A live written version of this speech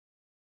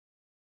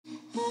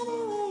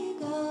Anywhere you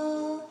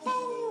go,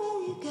 anywhere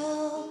you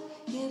go,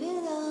 give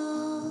it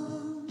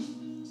on.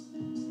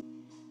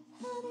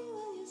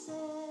 Anywhere you say,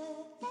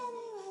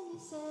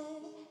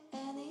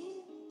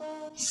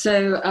 anywhere.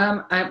 So,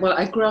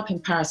 I grew up in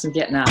Paris and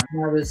Vietnam.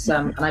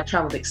 And I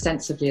travelled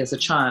extensively as a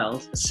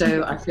child.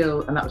 So I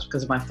feel, and that was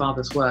because of my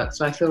father's work.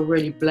 So I feel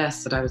really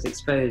blessed that I was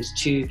exposed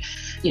to,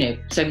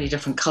 so many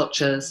different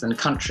cultures and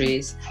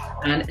countries.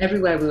 And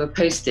everywhere we were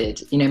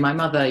posted, my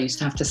mother used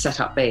to have to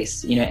set up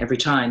base, every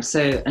time.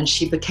 So, and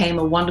she became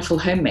a wonderful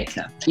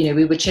homemaker.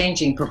 We were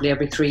changing probably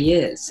every 3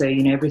 years. So,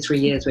 every 3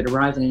 years we'd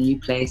arrive in a new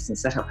place and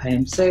set up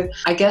home. So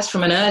I guess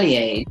from an early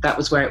age, that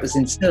was where it was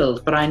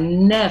instilled. But I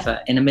never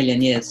in a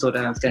million years thought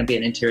I was going to be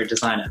an interior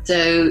designer.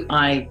 So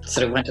I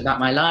sort of went about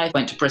my life,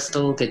 went to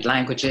Bristol, did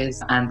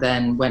languages, and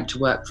then went to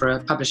work for a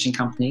publishing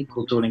company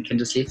called Dorling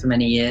Kindersley for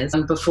many years,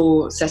 and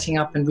before setting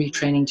up and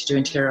retraining to do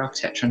interior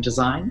architecture and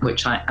design,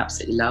 which I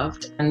absolutely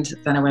loved. And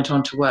then I went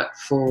on to work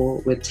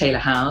with Taylor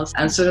Howes,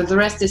 and sort of the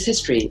rest is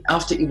history.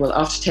 After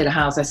Taylor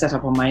Howes, I set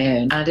up on my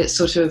own, and it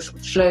sort of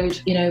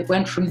flowed,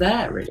 went from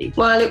there, really.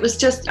 Well, it was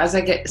just, as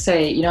I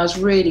say, I was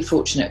really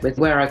fortunate with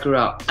where I grew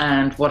up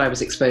and what I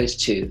was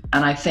exposed to.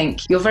 And I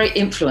think you're very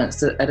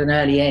influenced at an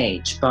early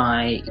age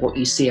by what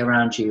you see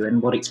around you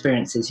and what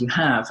experiences you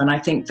have. And I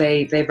think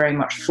they very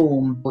much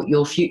form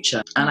your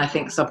future. And I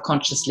think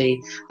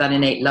subconsciously that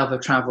innate love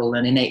of travel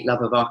and innate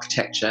love of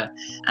architecture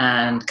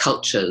and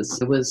cultures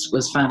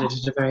was founded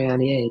at a very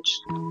early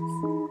age.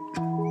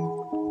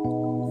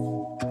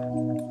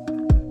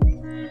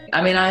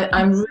 I mean,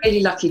 I'm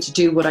really lucky to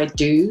do what I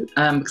do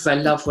because I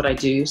love what I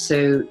do.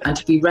 So, and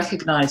to be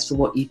recognised for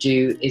what you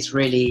do is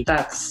really,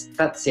 that's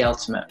the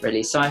ultimate,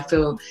 really. So I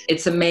feel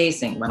it's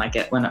amazing when I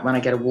get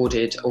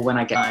awarded, or when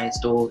I get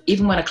recognized, or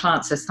even when a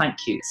client says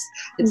thank you.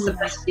 It's the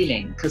best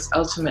feeling, because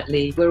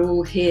ultimately we're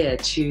all here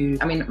to.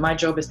 I mean, my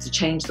job is to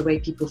change the way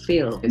people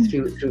feel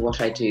through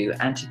what I do,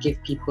 and to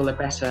give people a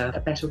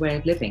better way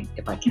of living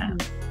if I can.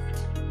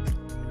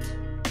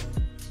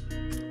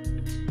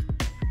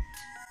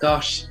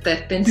 Gosh, there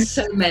have been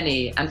so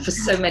many, and for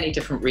so many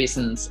different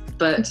reasons.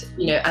 But,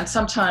 and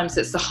sometimes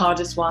it's the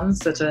hardest ones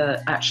that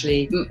are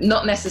actually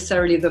not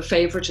necessarily the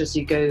favourite as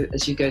you go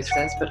through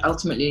this, but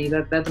ultimately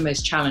they're the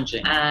most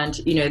challenging. And,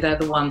 they're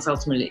the ones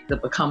ultimately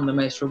that become the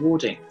most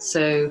rewarding.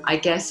 So I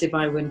guess if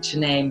I were to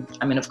name,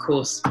 I mean, of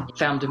course,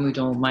 Ferme de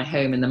Moudon, my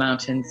home in the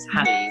mountains,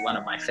 had to be one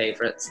of my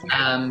favourites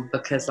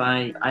because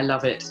I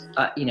love it.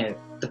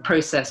 The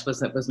process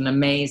was an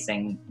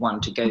amazing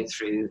one to go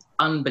through,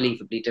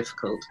 unbelievably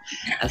difficult,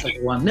 as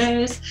everyone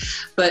knows.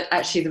 But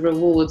actually the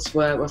rewards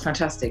were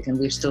fantastic, and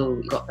we've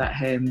still got that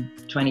home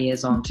 20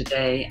 years on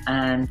today.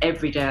 And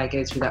every day I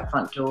go through that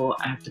front door,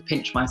 I have to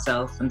pinch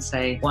myself and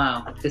say,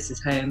 wow, this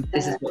is home.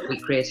 This is what we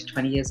created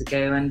 20 years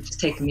ago, and it's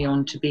taken me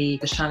on to be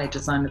the chalet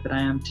designer that I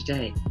am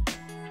today.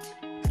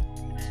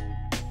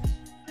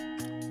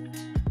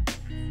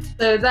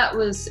 So that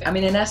was, I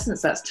mean, in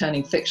essence, that's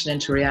turning fiction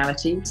into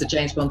reality. It's a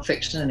James Bond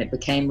fiction, and it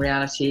became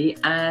reality.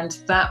 And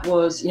that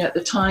was, at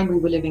the time we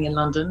were living in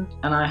London,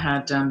 and I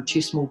had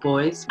 2 small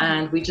boys,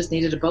 and we just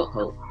needed a bolt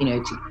hole,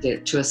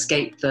 to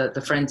escape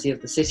the frenzy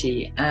of the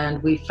city.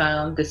 And we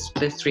found this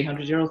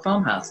 300-year-old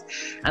farmhouse.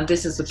 And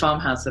this is the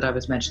farmhouse that I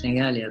was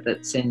mentioning earlier,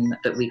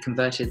 that we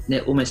converted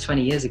almost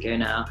 20 years ago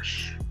now,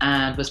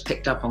 and was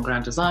picked up on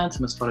Grand Designs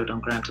and was followed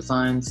on Grand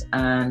Designs.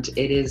 And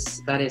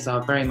that is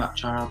very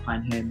much our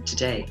alpine home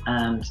today.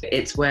 And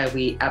it's where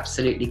we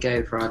absolutely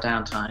go for our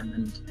downtime,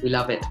 and we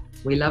love it.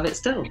 We love it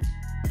still.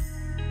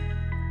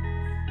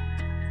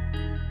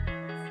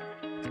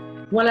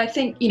 Well, I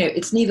think,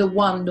 it's neither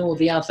one nor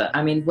the other.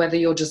 I mean, whether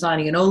you're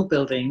designing an old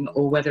building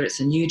or whether it's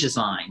a new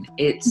design,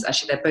 it's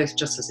actually, they're both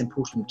just as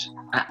important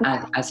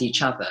as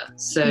each other.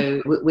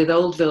 So with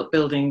old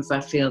buildings, I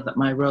feel that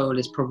my role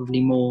is probably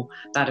more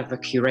that of a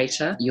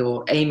curator.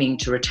 You're aiming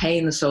to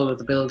retain the soul of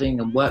the building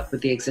and work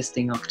with the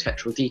existing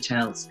architectural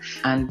details,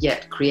 and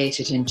yet create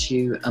it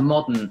into a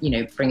modern,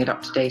 bring it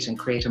up to date and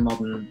create a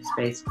modern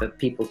space for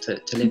people to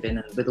live in,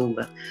 and with all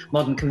the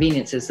modern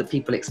conveniences that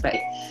people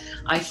expect.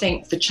 I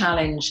think the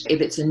challenge,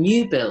 if it's a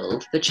new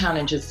build, the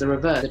challenge is the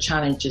reverse. The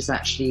challenge is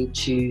actually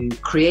to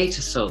create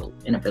a soul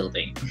in a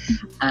building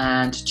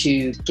and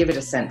to give it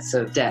a sense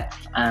of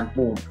depth and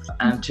warmth,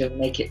 and to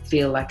make it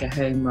feel like a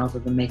home rather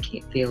than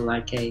making it feel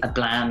like a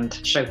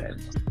bland show home.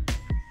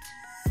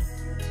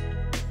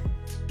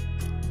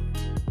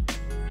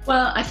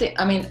 Well,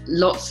 I mean,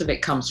 lots of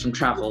it comes from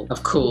travel,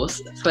 of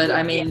course. But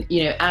I mean,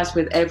 as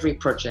with every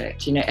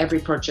project, every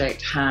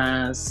project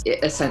has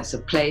a sense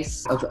of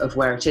place, of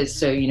where it is.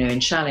 So, in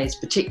chalets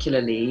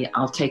particularly,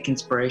 I'll take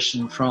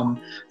inspiration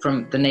from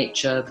the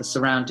nature, the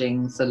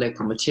surroundings, the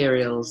local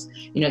materials.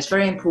 It's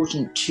very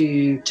important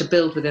to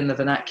build within the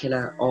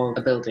vernacular of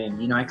a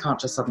building. I can't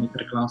just suddenly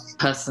put a glass.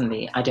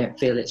 Personally, I don't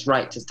feel it's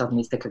right to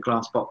suddenly stick a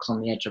glass box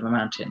on the edge of a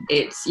mountain.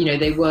 It's,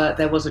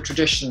 there was a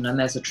tradition, and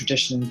there's a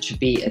tradition to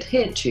be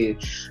adhered to,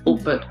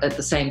 but at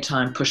the same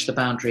time push the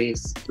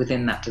boundaries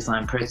within that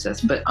design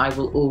process. But I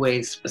will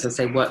always, as I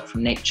say, work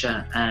from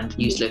nature and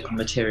use local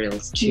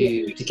materials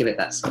to give it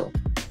that soul.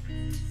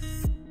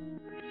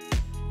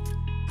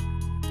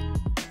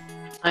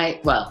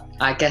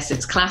 I guess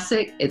it's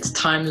classic, it's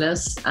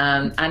timeless,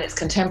 and it's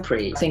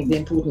contemporary. I think the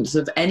importance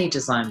of any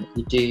design that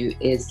you do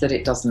is that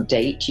it doesn't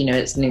date. You know,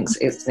 it's an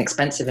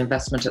expensive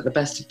investment at the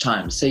best of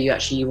times. So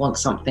you want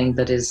something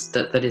that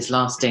is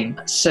lasting.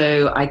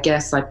 So I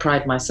guess I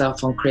pride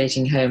myself on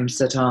creating homes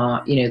that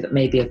are, you know, that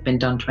maybe have been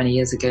done 20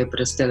 years ago, but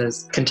are still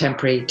as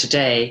contemporary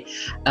today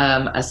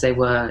as they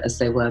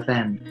were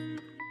then.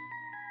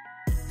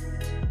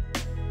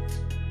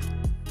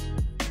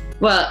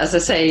 Well, as I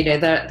say, you know,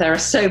 there are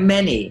so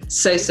many,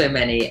 so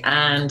many.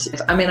 And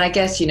I mean, I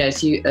guess, you know,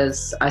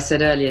 as I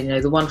said earlier, you know,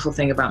 the wonderful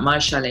thing about my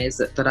chalet is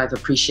that I've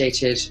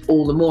appreciated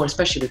all the more,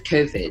 especially with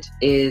COVID,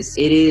 is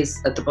it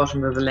is at the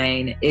bottom of the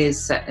lane,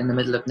 is set in the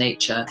middle of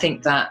nature. I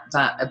think that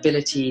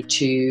ability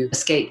to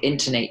escape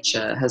into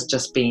nature has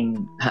just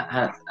been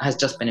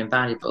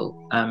invaluable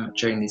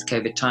during these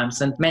COVID times.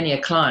 And many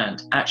a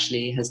client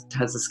actually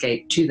has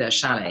escaped to their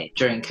chalet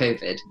during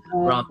COVID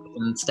rather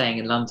than staying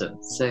in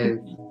London. So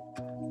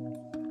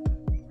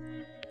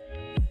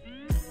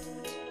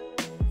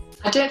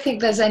I don't think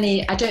there's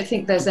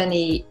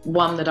any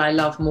one that I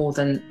love more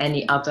than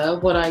any other.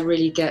 What I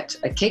really get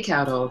a kick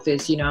out of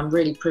is, you know, I'm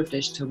really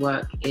privileged to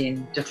work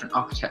in different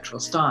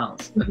architectural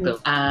styles,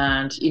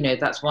 and you know,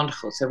 that's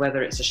wonderful. So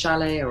whether it's a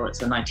chalet or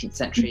it's a 19th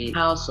century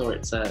house or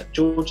it's a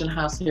Georgian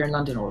house here in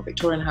London or a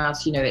Victorian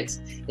house, you know,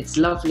 it's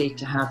lovely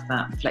to have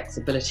that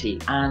flexibility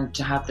and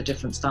to have the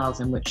different styles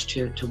in which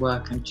to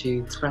work and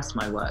to express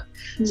my work.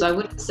 So I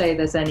wouldn't say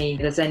there's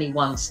any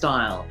one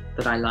style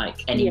that I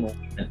like any more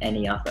than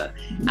any other.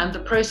 And the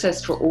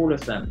process for all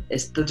of them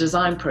is, the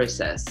design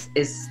process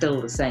is still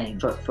the same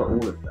for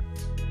all of them.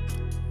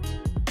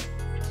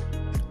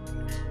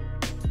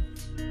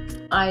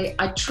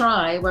 I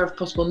try, wherever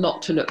possible,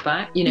 not to look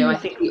back. You know, I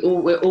think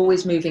we're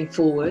always moving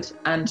forward,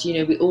 and you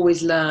know, we're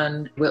always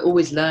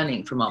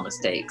learning from our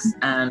mistakes.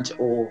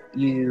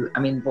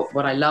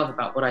 What I love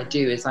about what I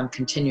do is I'm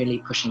continually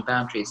pushing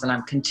boundaries and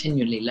I'm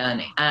continually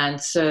learning. And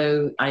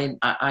so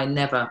I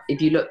never,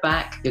 if you look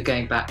back, you're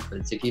going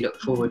backwards. If you look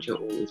forward, you'll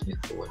always move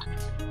forward.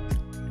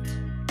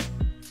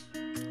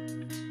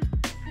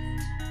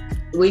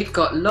 We've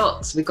got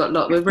lots.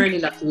 We're really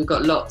lucky. We've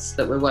got lots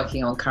that we're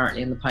working on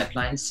currently in the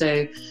pipeline.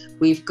 So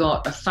we've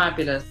got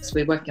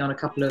we're working on a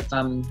couple of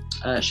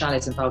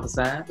chalets in Val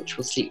d'Isère, which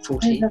will sleep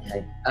 40,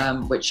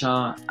 which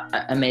are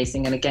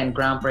amazing. And again,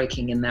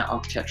 groundbreaking in their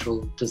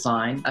architectural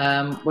design.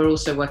 We're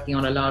also working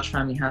on a large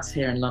family house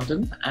here in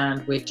London,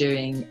 and we're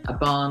doing a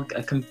barn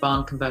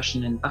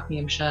conversion in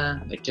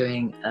Buckinghamshire. We're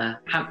doing a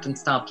Hampton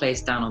style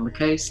place down on the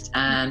coast,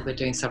 and we're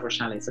doing several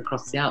chalets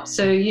across the Alps.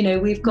 So, you know,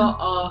 we've got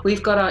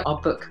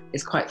our book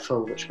is quite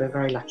full, which we're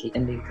very lucky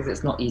in, because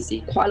it's not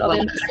easy. Quite a lot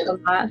of interest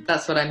on that.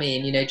 That's what I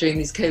mean. You know, during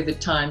these COVID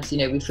times, you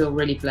know, we feel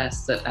really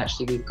blessed that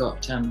actually we've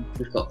got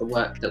the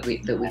work that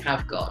we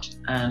have got,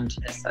 and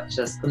that's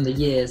just from the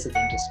years of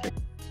industry.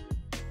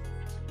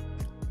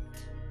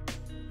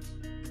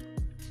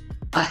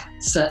 I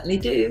certainly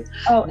do.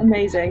 Oh,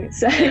 amazing!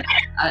 So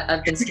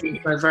I've been skiing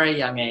from a very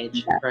young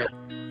age. Yeah.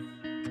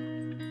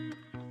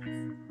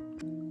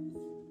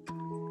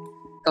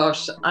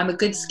 Gosh, I'm a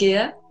good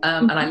skier,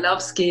 and I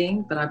love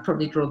skiing, but I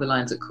probably draw the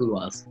lines at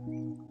couloirs.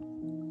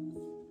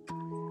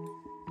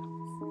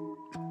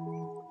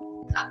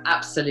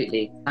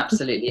 Absolutely.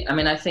 I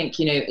mean, I think,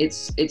 you know,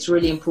 it's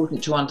really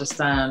important to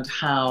understand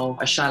how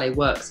a chalet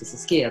works as a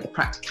skier, the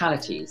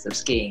practicalities of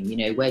skiing. You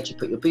know, where do you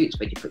put your boots,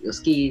 where do you put your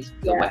skis,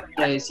 your wet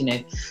clothes, you know.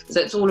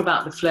 So it's all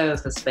about the flow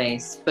of the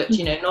space, but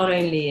you know, not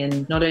only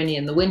in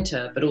the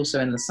winter, but also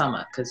in the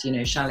summer, because you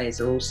know,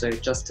 chalets are also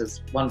just as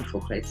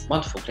wonderful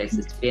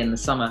places to be in the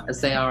summer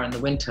as they are in the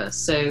winter.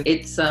 So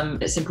it's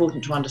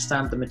important to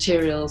understand the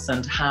materials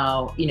and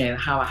how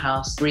a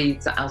house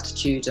breathes at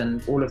altitude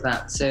and all of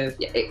that. So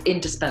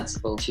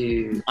indispensable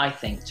to, I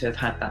think, to have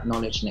had that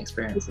knowledge and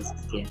experience as a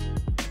skier.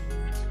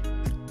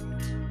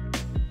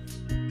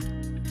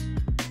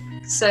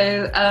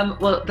 So,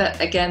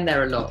 again,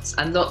 there are lots,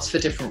 and lots for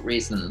different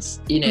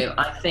reasons. You know,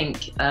 I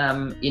think,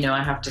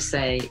 I have to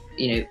say,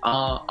 you know,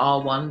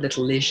 our one,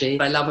 Little Léger,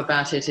 what I love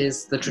about it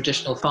is the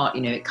traditional farm.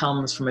 You know, it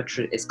comes from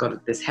it's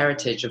got this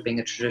heritage of being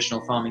a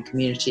traditional farming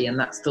community, and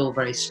that's still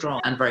very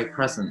strong and very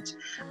present.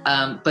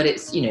 But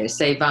it's, you know,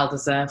 say Val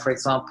d'Isère, for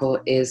example,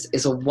 is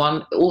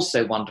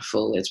also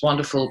wonderful. It's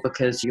wonderful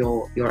because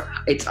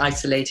it's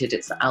isolated,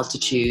 it's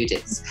altitude,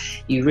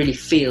 you really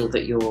feel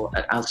that you're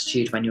at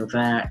altitude when you're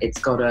there. It's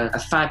got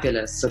a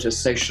fabulous sort of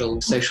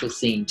social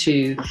scene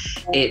too.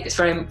 It's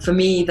very, for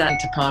me, that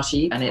to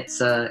party, and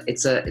it's a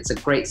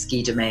great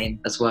ski domain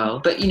as well.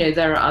 But you know,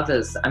 there are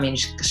others. I mean,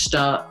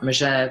 Gstaad,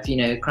 Megève, you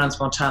know,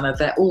 Crans-Montana,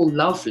 they're all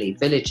lovely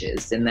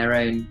villages in their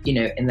own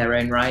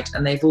right,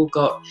 and they've all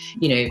got,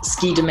 you know,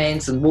 ski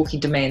domains and walking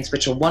domains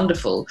which are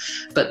wonderful,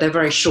 but they're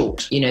very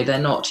short. You know, they're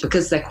not,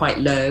 because they're quite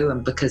low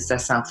and because they're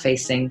south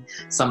facing.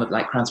 Some of,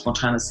 like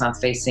Crans-Montana,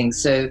 south facing.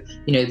 So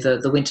you know,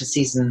 the winter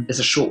season is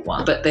a short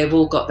one, but they've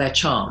all got their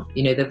charm.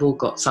 You know, they've all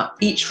got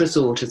each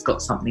resort has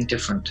got something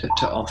different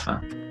to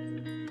offer.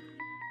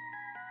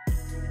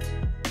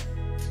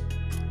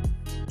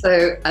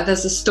 So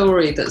there's a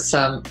story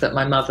that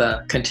my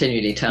mother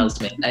continually tells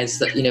me, is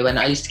that, you know, when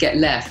I used to get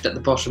left at the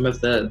bottom of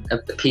the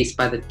piece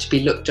to be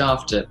looked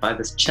after by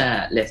this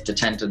chairlift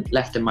attendant,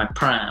 left in my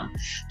pram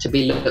to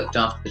be looked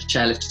after the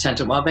chairlift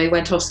attendant while they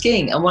went off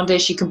skiing. And one day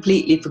she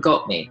completely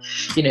forgot me.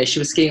 You know, she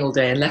was skiing all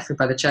day and left me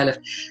by the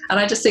chairlift.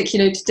 And I just think, you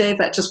know, today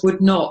that just would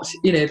not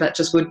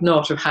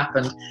have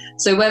happened.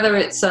 So whether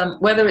it's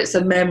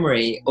a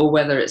memory or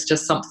whether it's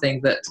just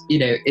something that, you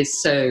know,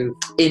 is so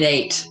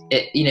innate,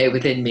 you know,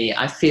 within me,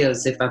 I feel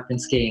as if I've been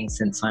skiing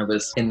since I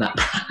was in that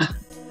pram.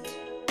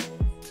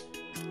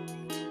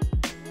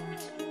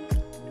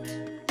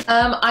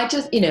 I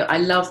just, you know, I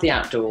love the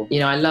outdoor. You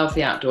know, I love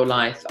the outdoor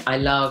life. I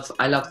love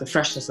the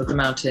freshness of the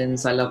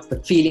mountains. I love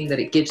the feeling that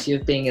it gives you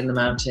of being in the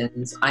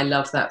mountains. I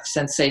love that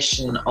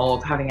sensation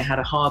of having had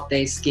a hard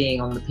day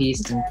skiing on the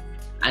piste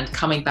and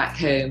coming back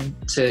home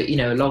to, you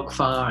know, a log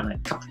fire and a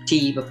cup of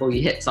tea before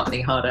you hit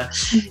something harder.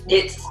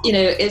 It's, you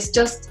know, it's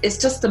just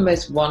the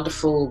most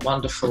wonderful,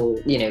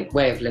 you know,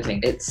 way of living.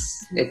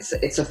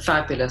 It's a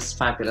fabulous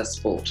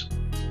sport.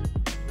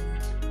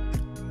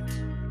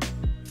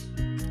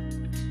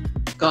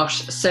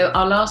 Gosh, so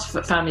our last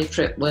family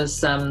trip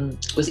was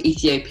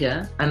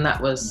Ethiopia, and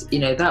that was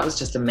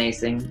just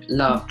amazing.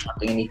 Loved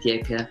traveling in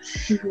Ethiopia,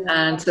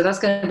 and so that's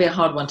going to be a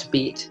hard one to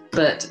beat.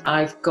 But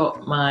I've got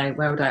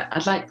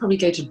I'd like probably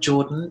go to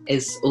Jordan,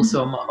 is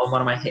also on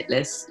one of my hit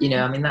lists. You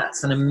know, I mean,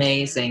 that's an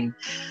amazing.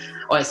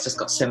 Oh, it's just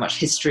got so much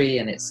history,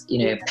 and it's,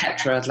 you know,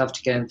 Petra, I'd love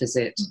to go and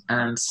visit,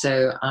 and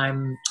so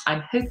I'm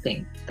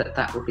hoping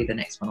that will be the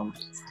next one on my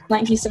list.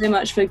 Thank you so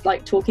much for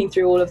talking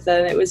through all of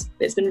them.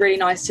 It's been really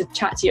nice to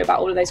chat to you about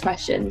all of those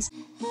questions.